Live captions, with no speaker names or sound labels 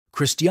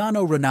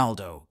Cristiano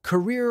Ronaldo,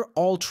 career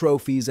all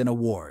trophies and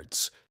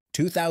awards.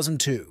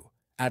 2002.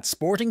 At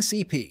Sporting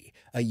CP,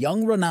 a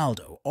young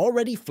Ronaldo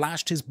already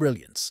flashed his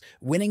brilliance,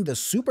 winning the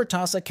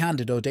Supertaça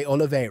Candido de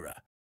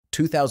Oliveira.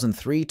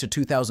 2003 to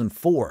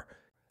 2004.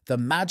 The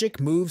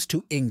magic moves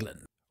to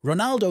England.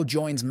 Ronaldo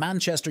joins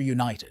Manchester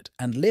United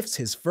and lifts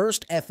his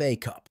first FA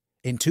Cup.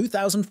 In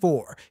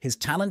 2004, his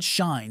talent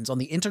shines on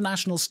the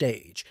international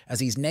stage as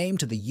he's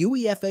named to the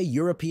UEFA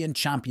European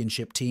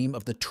Championship team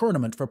of the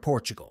tournament for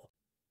Portugal.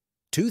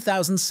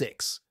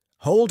 2006.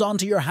 Hold on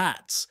to your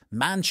hats,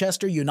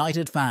 Manchester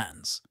United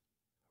fans.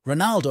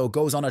 Ronaldo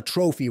goes on a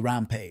trophy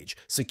rampage,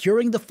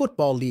 securing the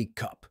Football League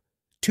Cup.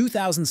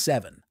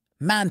 2007.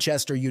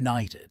 Manchester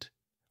United.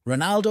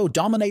 Ronaldo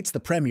dominates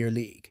the Premier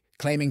League,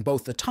 claiming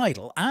both the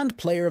title and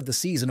Player of the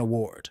Season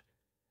award.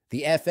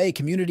 The FA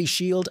Community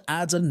Shield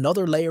adds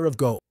another layer of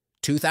gold.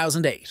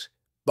 2008.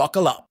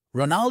 Buckle up.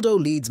 Ronaldo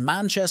leads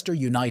Manchester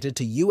United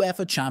to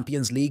UEFA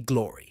Champions League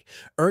glory,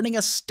 earning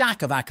a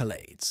stack of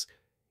accolades.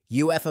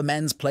 UEFA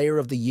Men's Player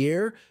of the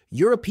Year,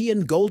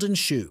 European Golden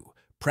Shoe,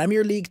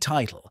 Premier League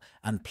title,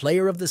 and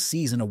Player of the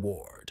Season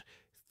award,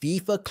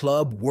 FIFA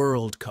Club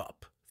World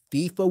Cup,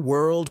 FIFA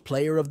World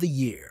Player of the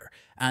Year,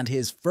 and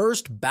his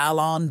first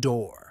Ballon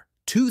d'Or.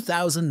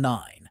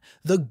 2009.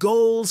 The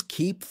goals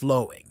keep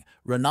flowing.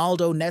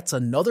 Ronaldo nets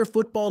another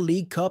Football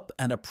League Cup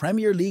and a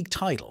Premier League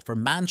title for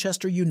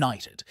Manchester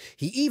United.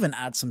 He even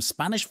adds some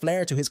Spanish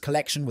flair to his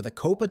collection with a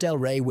Copa del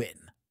Rey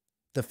win.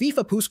 The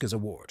FIFA Puskas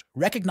Award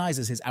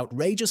recognizes his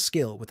outrageous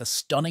skill with a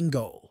stunning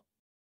goal.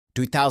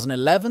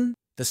 2011.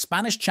 The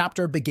Spanish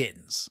chapter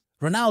begins.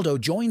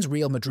 Ronaldo joins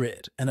Real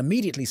Madrid and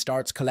immediately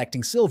starts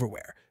collecting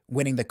silverware,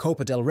 winning the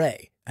Copa del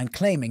Rey and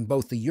claiming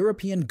both the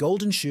European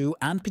Golden Shoe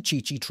and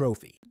Pichichi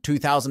trophy.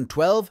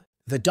 2012.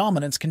 The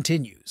dominance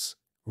continues.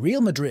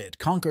 Real Madrid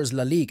conquers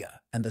La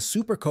Liga and the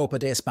Supercopa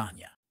de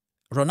España.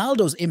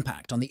 Ronaldo's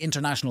impact on the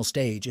international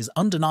stage is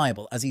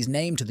undeniable as he's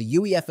named to the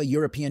UEFA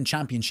European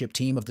Championship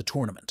team of the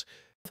tournament.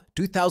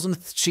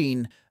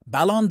 2013.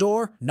 Ballon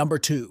d'Or number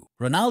 2.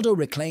 Ronaldo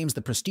reclaims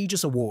the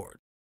prestigious award.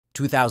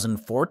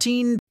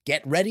 2014.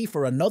 Get ready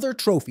for another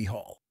trophy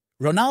haul.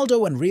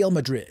 Ronaldo and Real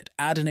Madrid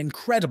add an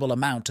incredible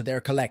amount to their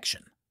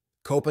collection.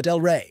 Copa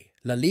del Rey,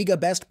 La Liga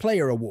Best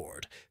Player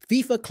Award,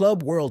 FIFA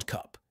Club World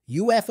Cup,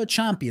 UEFA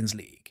Champions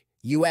League,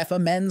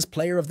 UEFA Men's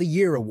Player of the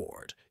Year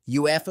Award,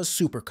 UEFA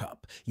Super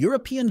Cup,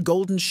 European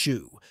Golden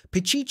Shoe,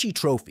 Pichichi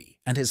Trophy,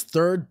 and his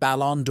third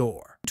Ballon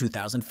d'Or.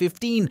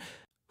 2015.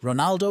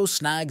 Ronaldo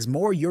snags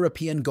more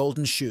European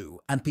Golden Shoe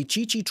and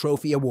Pichichi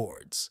Trophy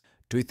awards.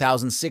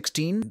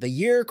 2016. The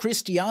year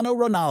Cristiano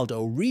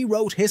Ronaldo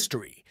rewrote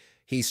history.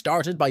 He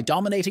started by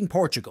dominating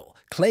Portugal,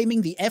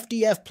 claiming the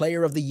FDF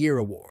Player of the Year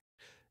award.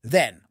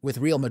 Then, with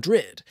Real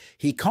Madrid,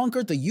 he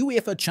conquered the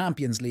UEFA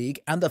Champions League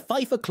and the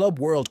FIFA Club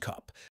World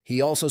Cup.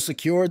 He also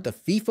secured the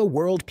FIFA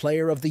World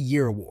Player of the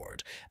Year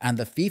award and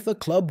the FIFA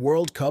Club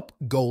World Cup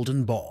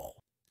Golden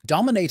Ball.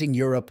 Dominating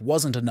Europe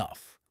wasn't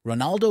enough.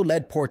 Ronaldo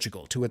led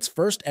Portugal to its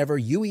first ever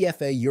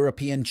UEFA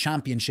European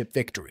Championship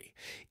victory,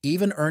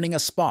 even earning a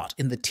spot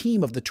in the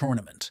team of the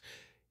tournament.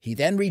 He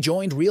then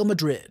rejoined Real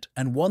Madrid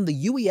and won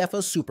the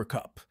UEFA Super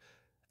Cup.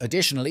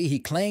 Additionally, he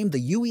claimed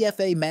the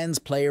UEFA Men's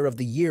Player of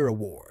the Year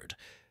award.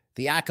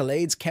 The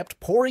accolades kept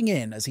pouring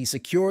in as he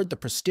secured the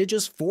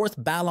prestigious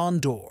fourth Ballon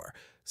d'Or,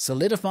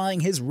 solidifying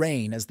his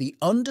reign as the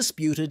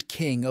undisputed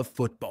king of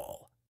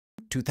football.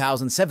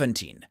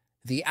 2017.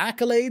 The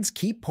accolades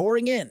keep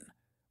pouring in.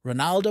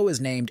 Ronaldo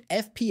is named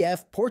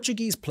FPF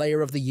Portuguese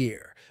Player of the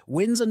Year,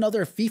 wins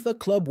another FIFA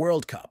Club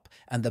World Cup,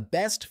 and the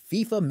Best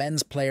FIFA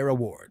Men's Player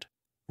award.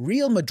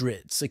 Real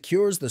Madrid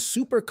secures the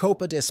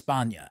Supercopa de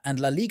España and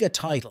La Liga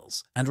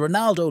titles, and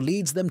Ronaldo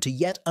leads them to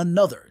yet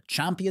another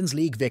Champions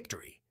League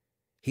victory.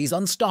 He's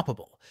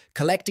unstoppable,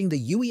 collecting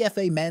the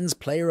UEFA Men's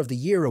Player of the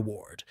Year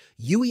award,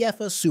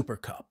 UEFA Super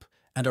Cup,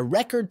 and a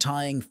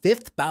record-tying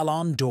fifth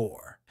Ballon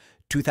d'Or.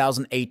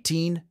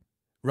 2018.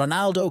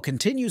 Ronaldo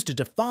continues to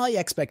defy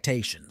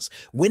expectations,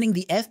 winning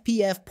the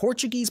FPF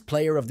Portuguese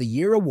Player of the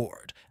Year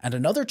award and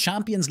another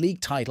Champions League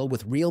title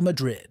with Real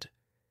Madrid.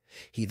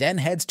 He then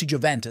heads to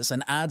Juventus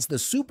and adds the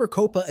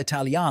Supercopa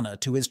Italiana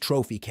to his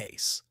trophy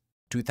case.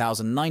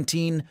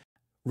 2019.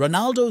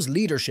 Ronaldo's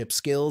leadership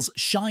skills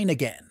shine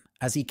again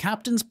as he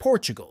captains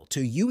Portugal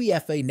to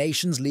UEFA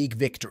Nations League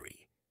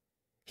victory.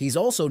 He's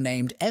also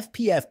named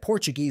FPF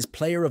Portuguese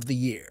Player of the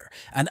Year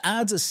and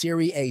adds a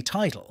Serie A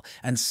title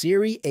and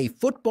Serie A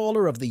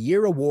Footballer of the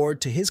Year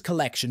award to his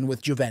collection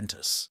with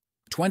Juventus.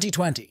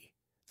 2020.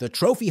 The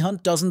trophy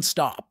hunt doesn't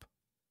stop.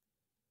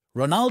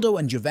 Ronaldo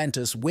and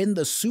Juventus win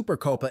the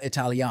Supercopa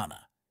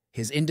Italiana.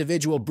 His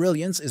individual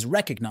brilliance is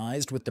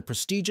recognized with the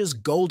prestigious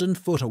Golden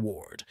Foot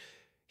Award.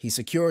 He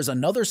secures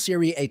another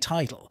Serie A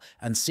title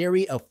and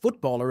Serie A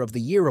Footballer of the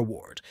Year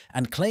award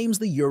and claims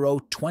the Euro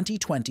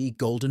 2020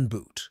 Golden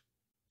Boot.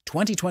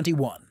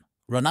 2021.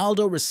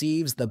 Ronaldo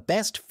receives the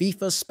Best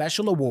FIFA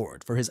Special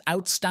Award for his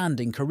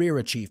outstanding career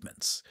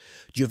achievements.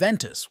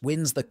 Juventus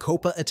wins the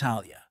Coppa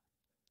Italia.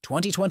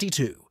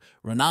 2022.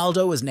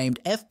 Ronaldo is named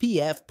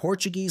FPF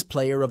Portuguese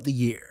Player of the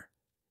Year.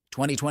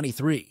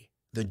 2023.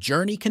 The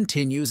journey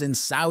continues in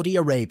Saudi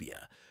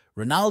Arabia.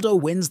 Ronaldo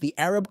wins the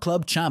Arab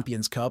Club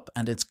Champions Cup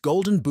and its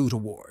Golden Boot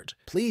Award.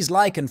 Please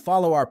like and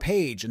follow our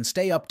page and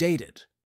stay updated.